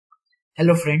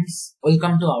Hello friends,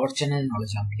 welcome to our channel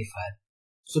Knowledge Amplifier.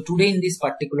 So today in this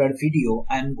particular video,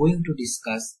 I am going to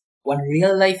discuss one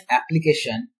real life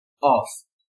application of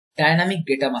dynamic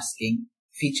data masking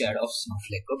feature of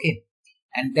Snowflake. Okay,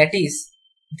 and that is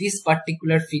this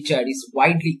particular feature is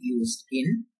widely used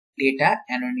in data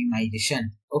anonymization.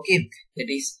 Okay, that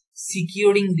is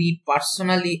securing the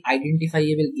personally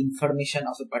identifiable information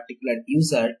of a particular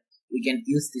user. We can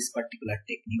use this particular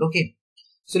technique. Okay.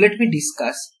 So let me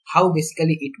discuss how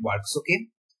basically it works. Okay.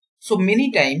 So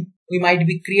many times we might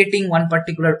be creating one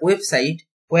particular website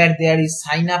where there is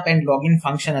sign up and login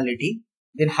functionality.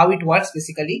 Then how it works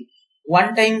basically,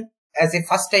 one time as a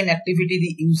first time activity,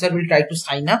 the user will try to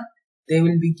sign up. They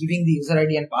will be giving the user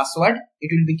ID and password.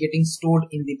 It will be getting stored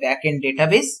in the backend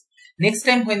database. Next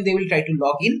time when they will try to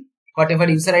log in, whatever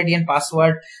user ID and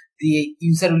password the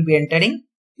user will be entering,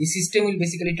 the system will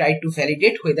basically try to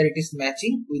validate whether it is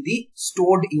matching with the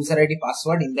stored user ID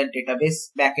password in the database,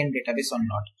 backend database or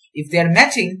not. If they are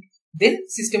matching, then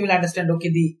system will understand, okay,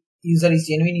 the user is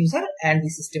genuine user, and the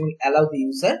system will allow the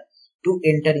user to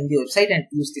enter in the website and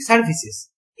use the services.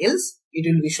 Else,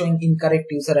 it will be showing incorrect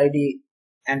user ID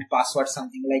and password,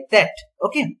 something like that.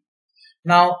 Okay.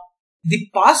 Now, the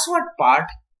password part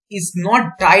is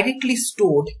not directly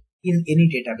stored in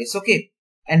any database. Okay.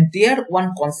 And there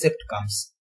one concept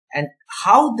comes. And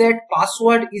how that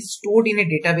password is stored in a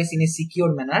database in a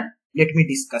secure manner, let me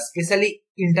discuss, especially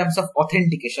in terms of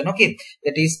authentication. Okay,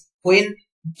 that is when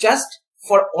just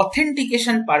for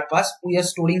authentication purpose we are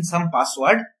storing some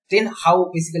password, then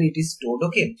how basically it is stored.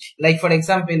 Okay, like for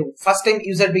example, first time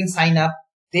user being sign up,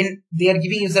 then they are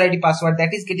giving user ID password,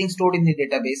 that is getting stored in the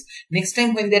database. Next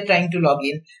time when they are trying to log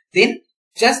in, then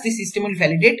just the system will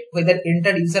validate whether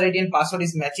entered user ID and password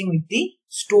is matching with the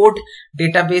stored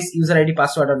database user ID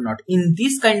password or not. In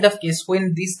this kind of case,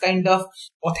 when this kind of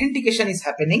authentication is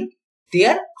happening,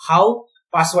 there how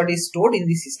password is stored in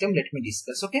the system, let me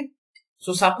discuss. Okay.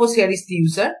 So suppose here is the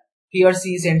user, he or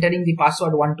she is entering the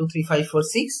password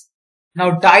 123546.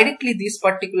 Now directly this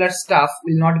particular stuff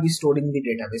will not be stored in the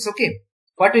database. Okay.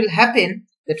 What will happen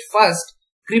that first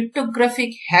cryptographic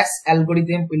hash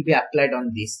algorithm will be applied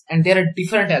on this, and there are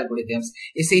different algorithms,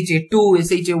 SHA-2,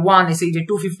 SHA-1,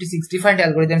 SHA-256, different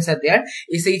algorithms are there.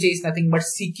 SHA is nothing but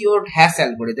secured hash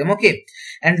algorithm. Okay,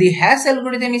 and the hash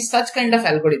algorithm is such kind of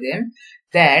algorithm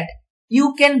that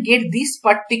you can get this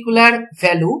particular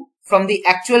value from the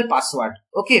actual password.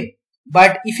 Okay,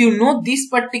 but if you know this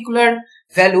particular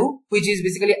value, which is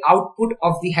basically output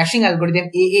of the hashing algorithm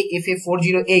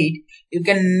AAFA408, you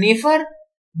can never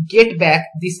get back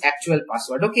this actual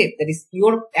password. Okay, that is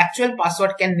your actual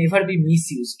password can never be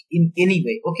misused in any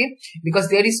way. Okay, because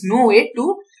there is no way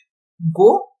to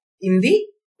go in the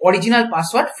original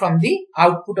password from the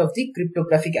output of the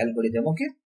cryptographic algorithm. Okay,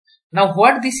 now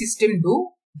what the system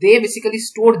do, they basically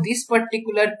store this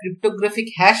particular cryptographic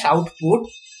hash output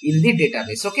in the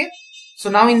database. Okay, so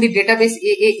now in the database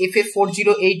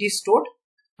AAFA408 is stored.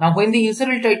 Now when the user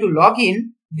will try to log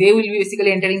in, they will be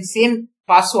basically entering same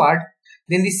password.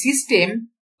 Then the system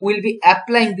will be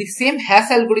applying the same hash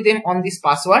algorithm on this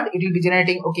password. It will be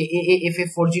generating, okay,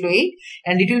 AAFA408,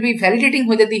 and it will be validating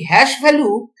whether the hash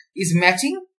value is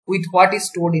matching with what is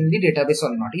stored in the database or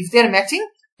not. If they are matching,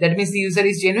 that means the user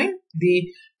is genuine,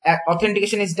 the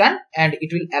authentication is done, and it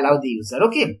will allow the user.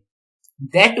 Okay,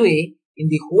 that way in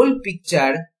the whole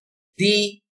picture,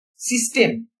 the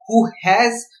system who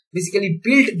has basically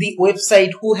built the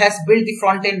website, who has built the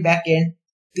front end, back end,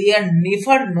 they are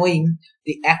never knowing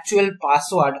the actual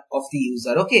password of the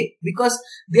user. Okay, because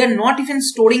they are not even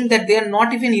storing that, they are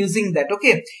not even using that.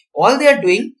 Okay, all they are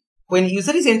doing when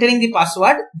user is entering the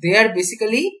password, they are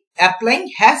basically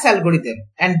applying hash algorithm,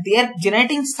 and they are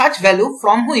generating such value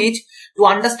from which to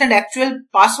understand actual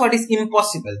password is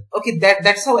impossible. Okay,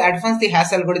 that's how advanced the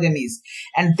hash algorithm is,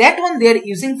 and that one they are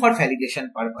using for validation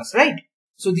purpose, right?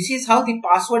 So this is how the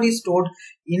password is stored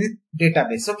in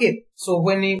database. Okay, so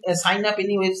when you sign up in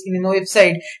a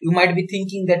website, you might be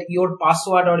thinking that your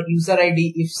password or user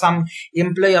ID, if some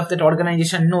employee of that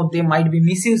organization know, they might be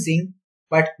misusing.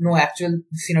 But no, actual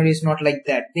scenario is not like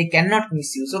that. They cannot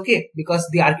misuse. Okay, because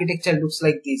the architecture looks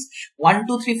like this. 1,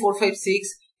 2, 3, 4, 5, 6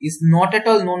 is not at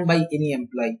all known by any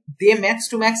employee. They max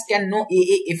to max can know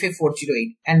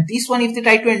AAFA408, and this one if they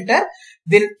try to enter,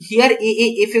 then here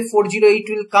AAFA408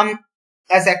 will come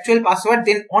as actual password.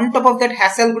 Then on top of that,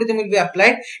 hash algorithm will be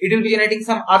applied. It will be generating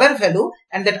some other value,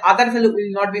 and that other value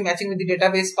will not be matching with the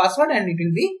database password, and it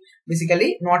will be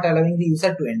basically not allowing the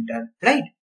user to enter, right?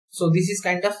 So this is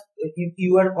kind of,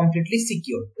 you are completely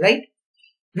secure, right?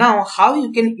 Now how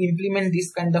you can implement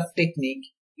this kind of technique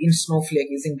in Snowflake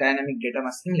using dynamic data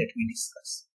masking, let me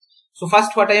discuss. So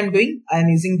first what I am doing, I am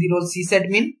using the role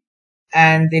sysadmin,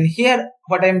 and then here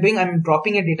what I am doing, I am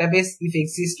dropping a database if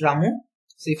exists Ramu.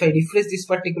 So if I refresh this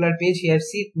particular page here,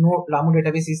 see no Ramu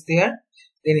database is there.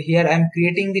 Then here I am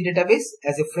creating the database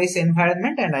as a fresh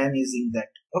environment and I am using that.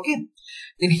 Okay.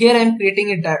 Then here I am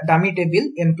creating a dummy table,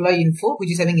 employee info,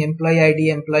 which is having employee ID,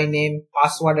 employee name,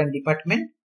 password and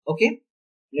department. Okay.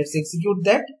 Let's execute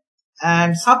that.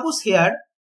 And suppose here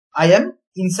I am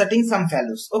inserting some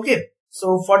values. Okay.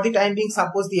 So for the time being,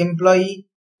 suppose the employee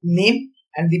name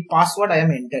and the password I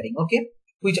am entering. Okay.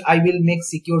 Which I will make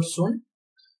secured soon.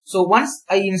 So once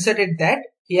I inserted that,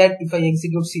 here if I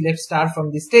execute select star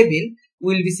from this table,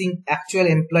 we will be seeing actual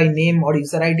employee name or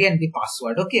user ID and the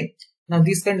password. Okay. Now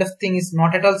this kind of thing is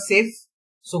not at all safe.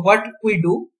 So what we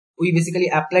do, we basically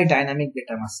apply dynamic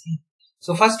data masking.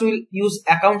 So first we'll use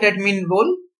account admin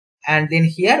role, and then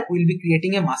here we'll be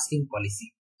creating a masking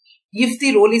policy. If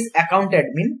the role is account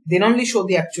admin, then only show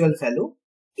the actual value.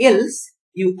 Else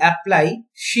you apply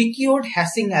secured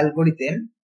hashing algorithm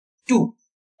 2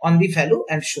 on the value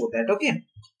and show that. Okay.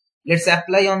 Let's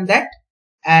apply on that,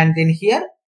 and then here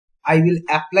I will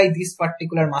apply this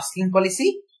particular masking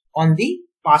policy on the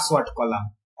password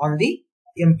column on the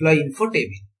employee info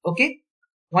table. Okay.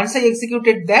 Once I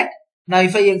executed that, now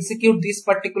if I execute this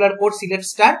particular code, select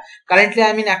star, currently I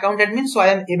am in account admin, so I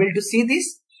am able to see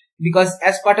this, because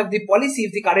as part of the policy,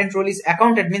 if the current role is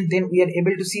account admin, then we are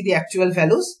able to see the actual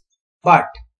values. But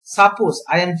suppose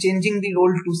I am changing the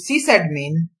role to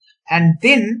sysadmin and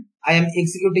then I am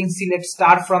executing select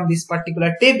star from this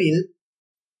particular table.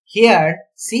 Here,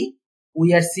 see,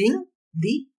 we are seeing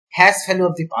the hash value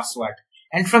of the password.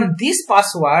 And from this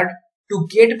password, to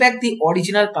get back the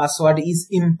original password is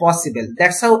impossible.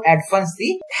 That's how advanced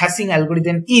the hashing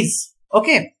algorithm is.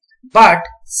 Okay. But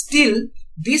still,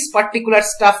 this particular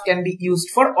stuff can be used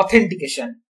for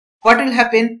authentication. What will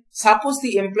happen? Suppose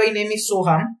the employee name is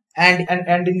Soham, and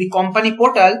in the company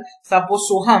portal, suppose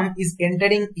Soham is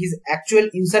entering his actual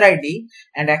user ID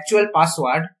and actual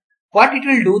password. What it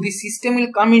will do, the system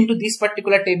will come into this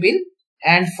particular table,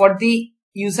 and for the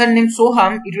username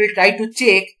Soham, it will try to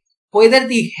check whether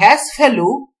the hash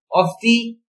value of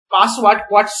the password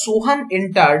what Soham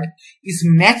entered is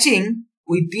matching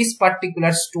with this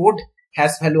particular stored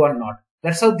hash value or not.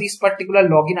 That's how this particular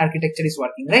login architecture is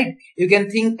working, right? You can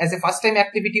think as a first time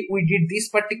activity, we did this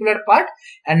particular part,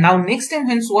 and now next time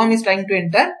when Soham is trying to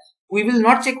enter, we will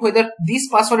not check whether this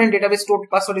password and database stored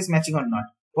password is matching or not.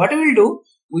 What we will do,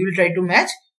 we will try to match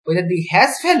whether the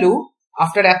hash value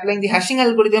after applying the hashing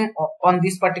algorithm on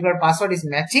this particular password is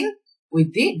matching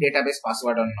with the database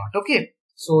password or not. Okay.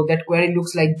 So that query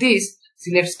looks like this.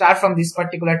 Select star from this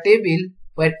particular table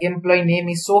where employee name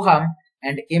is Soham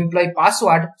and employee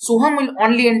password. Soham will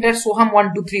only enter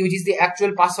Soham123, which is the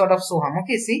actual password of Soham.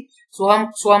 Okay. See,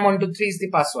 Soham123 is the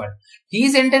password. He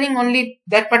is entering only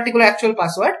that particular actual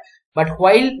password. But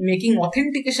while making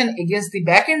authentication against the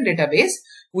backend database,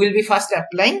 we will be first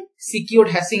applying secured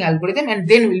hashing algorithm and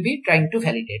then we will be trying to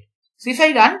validate. So if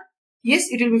I run, yes,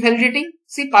 it will be validating.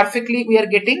 See, perfectly we are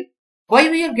getting. Why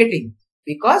we are getting?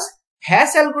 Because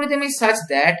hash algorithm is such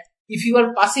that if you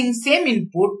are passing same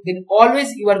input, then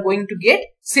always you are going to get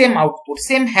same output,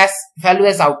 same hash value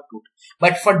as output.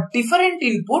 But for different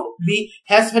input, the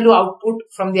hash value output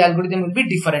from the algorithm will be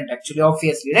different actually,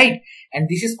 obviously, right? And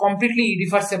this is completely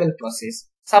irreversible process.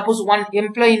 Suppose one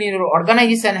employee in your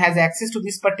organization has access to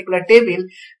this particular table,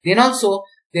 then also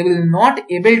they will not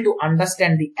able to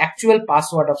understand the actual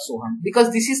password of Soham,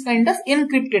 because this is kind of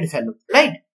encrypted value,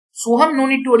 right? Soham, no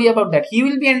need to worry about that. He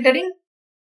will be entering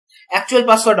actual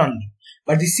password only.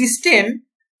 But the system,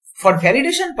 for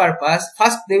validation purpose,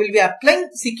 first they will be applying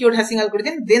secured hashing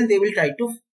algorithm, then they will try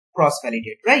to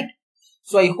cross-validate, right?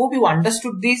 So I hope you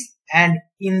understood this, and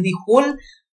in the whole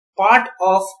part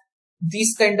of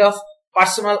this kind of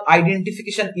personal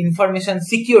identification information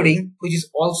securing, which is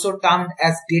also termed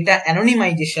as data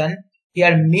anonymization,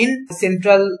 here main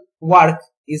central work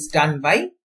is done by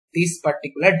this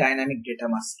particular dynamic data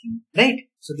masking, right?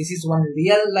 So this is one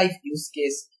real life use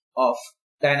case of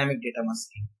dynamic data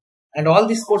masking. And all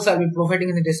these codes I will be providing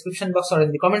in the description box or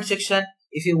in the comment section.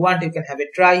 If you want, you can have a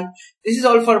try. This is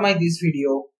all for this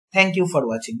video. Thank you for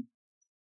watching.